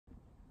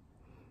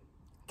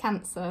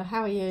Cancer,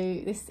 how are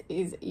you? This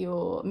is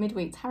your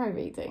midweek tarot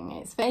reading.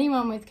 It's for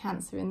anyone with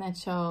Cancer in their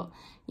chart.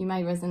 You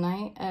may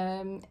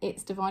resonate.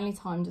 It's divinely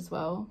timed as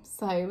well.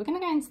 So we're going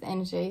to go into the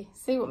energy,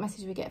 see what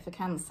message we get for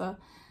Cancer.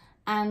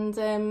 And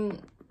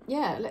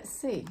yeah, let's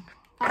see.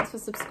 Thanks for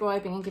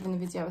subscribing and giving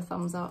the video a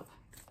thumbs up.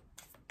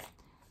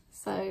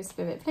 So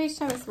Spirit, please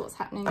show us what's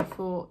happening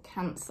for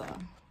Cancer.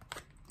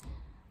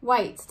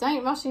 Wait,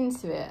 don't rush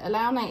into it.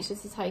 Allow nature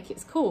to take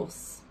its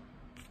course.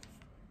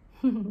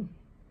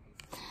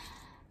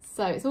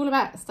 So it's all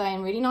about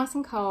staying really nice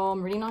and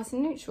calm, really nice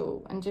and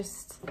neutral, and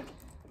just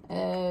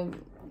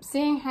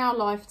seeing how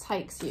life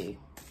takes you.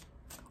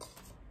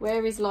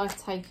 Where is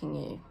life taking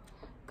you?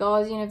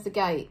 Guardian of the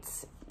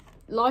Gates.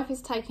 Life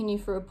is taking you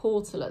through a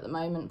portal at the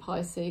moment,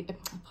 Pisces,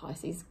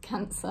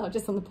 Cancer,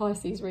 just on the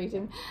Pisces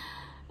reading.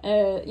 You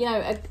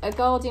know, a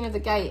guardian of the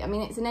gate, I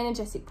mean, it's an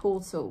energetic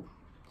portal.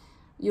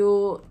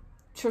 You're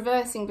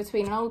traversing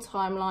between an old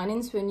timeline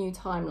into a new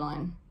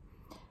timeline.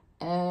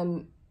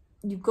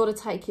 You've got to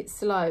take it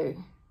slow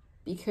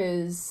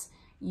because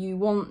you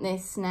want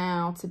this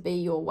now to be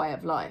your way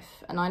of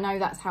life. And I know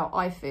that's how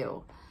I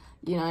feel.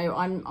 You know,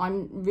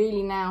 I'm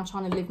really now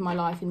trying to live my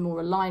life in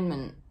more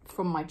alignment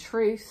from my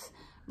truth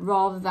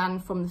rather than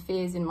from the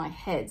fears in my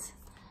head.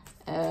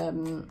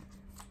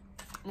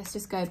 Let's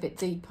just go a bit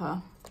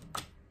deeper.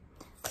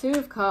 Two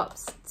of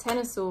Cups, Ten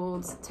of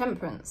Swords,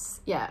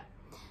 Temperance. Yeah.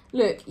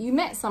 Look, you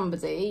met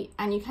somebody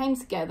and you came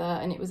together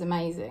and it was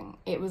amazing.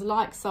 It was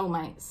like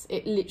soulmates.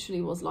 It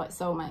literally was like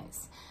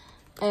soulmates.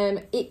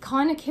 It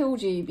kind of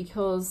killed you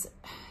because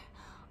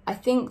I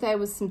think there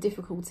was some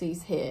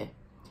difficulties here.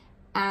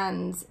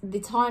 And the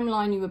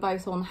timeline you were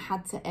both on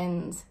had to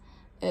end.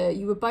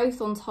 You were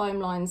both on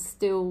timelines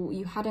still.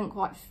 You hadn't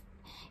quite...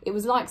 It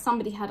was like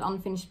somebody had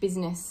unfinished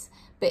business,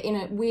 but in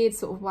a weird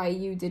sort of way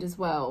you did as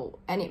well.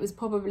 And it was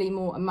probably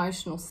more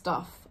emotional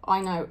stuff.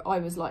 I know I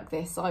was like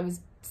this. I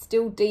was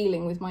still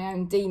dealing with my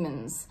own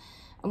demons.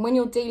 And when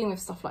you're dealing with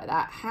stuff like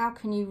that, how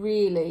can you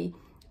really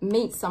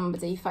meet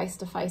somebody face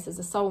to face as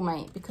a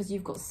soulmate? Because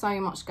you've got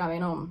so much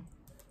going on.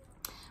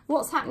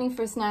 What's happening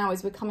for us now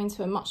is we're coming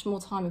to a much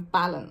more time of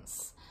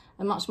balance,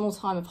 a much more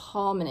time of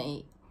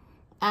harmony,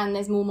 and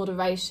there's more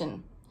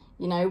moderation.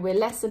 You know, we're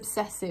less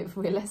obsessive,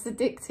 we're less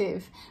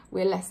addictive,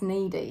 we're less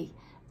needy.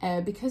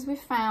 Because we've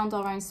found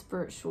our own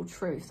spiritual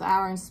truth,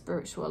 our own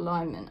spiritual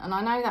alignment. And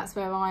I know that's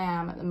where I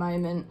am at the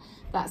moment.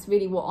 That's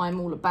really what I'm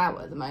all about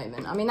at the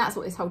moment. I mean, that's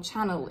what this whole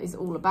channel is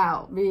all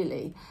about,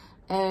 really.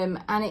 And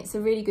it's a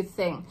really good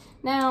thing.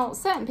 Now,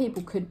 certain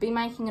people could be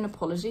making an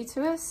apology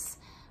to us,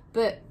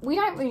 but we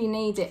don't really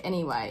need it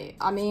anyway.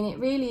 I mean, it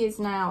really is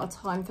now a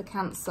time for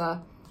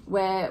Cancer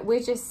where we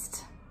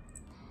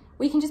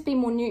can just be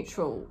more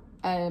neutral.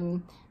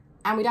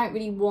 And we don't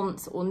really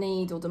want or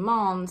need or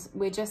demand.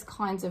 We're just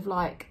kind of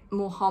like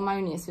more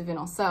harmonious within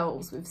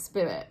ourselves, with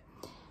spirit,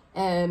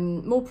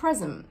 more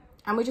present,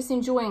 and we're just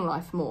enjoying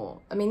life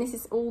more. I mean, this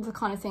is all the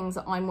kind of things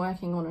that I'm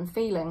working on and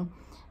feeling.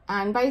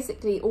 And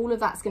basically all of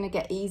that's going to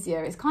get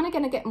easier. It's kind of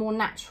going to get more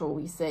natural,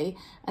 you see.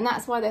 And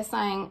that's why they're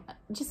saying,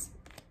 just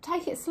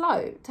take it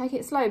slow,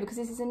 because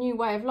this is a new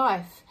way of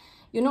life.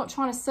 You're not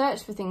trying to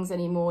search for things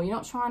anymore. You're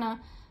not trying to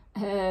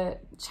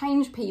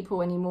change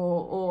people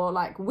anymore or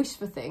like wish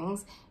for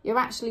things. You're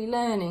actually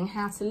learning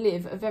how to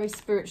live a very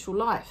spiritual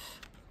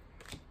life.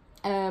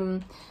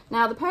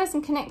 Now the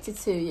person connected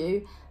to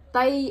you,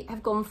 they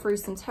have gone through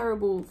some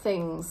terrible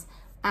things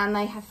and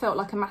they have felt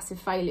like a massive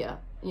failure.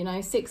 You know,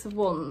 Six of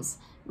Wands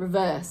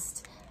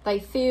reversed. They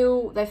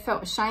felt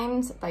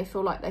ashamed. They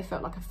feel like they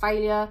felt like a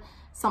failure.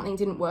 Something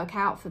didn't work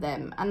out for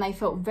them and they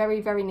felt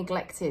very, very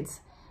neglected.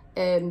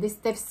 Even this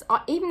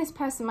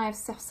person may have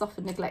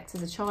suffered neglect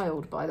as a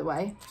child, by the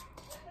way.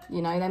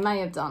 You know, they may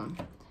have done.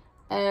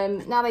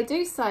 Now they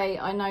do say,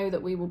 I know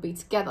that we will be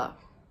together.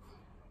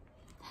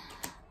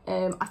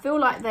 I feel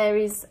like there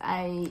is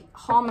a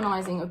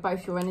harmonizing of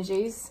both your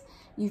energies.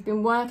 You've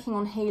been working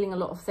on healing a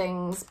lot of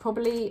things.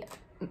 Probably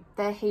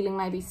their healing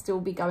maybe still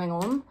be going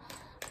on,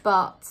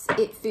 but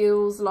it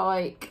feels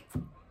like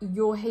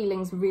your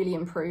healing's really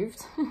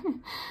improved.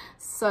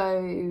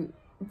 So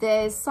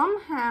there's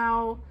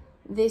somehow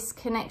this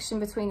connection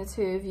between the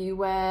two of you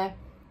where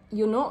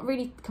you're not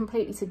really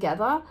completely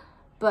together,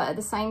 but at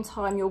the same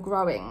time you're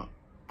growing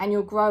and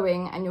you're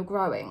growing and you're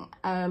growing.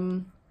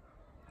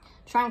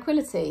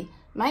 Tranquility.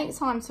 Make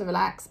time to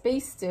relax, be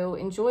still,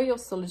 enjoy your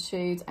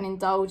solitude and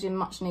indulge in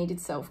much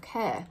needed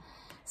self-care.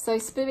 So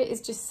Spirit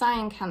is just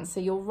saying, Cancer,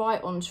 you're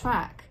right on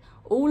track.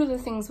 All of the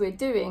things we're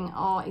doing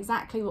are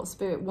exactly what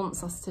Spirit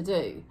wants us to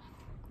do.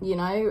 You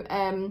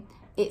know,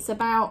 it's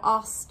about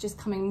us just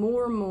coming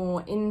more and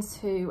more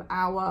into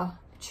our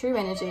true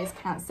energy as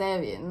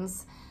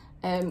Cancerians.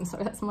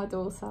 Sorry, that's my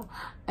daughter.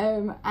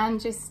 And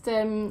just,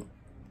 you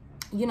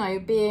know,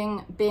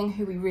 being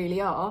who we really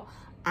are.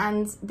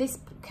 And this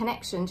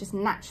connection just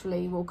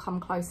naturally will come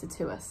closer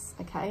to us,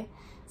 okay?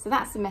 So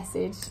that's the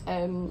message.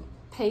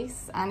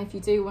 Peace. And if you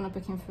do want to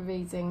book in for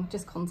reading,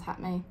 just contact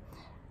me.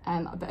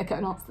 I better go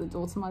and answer the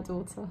door to my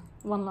daughter.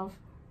 One love.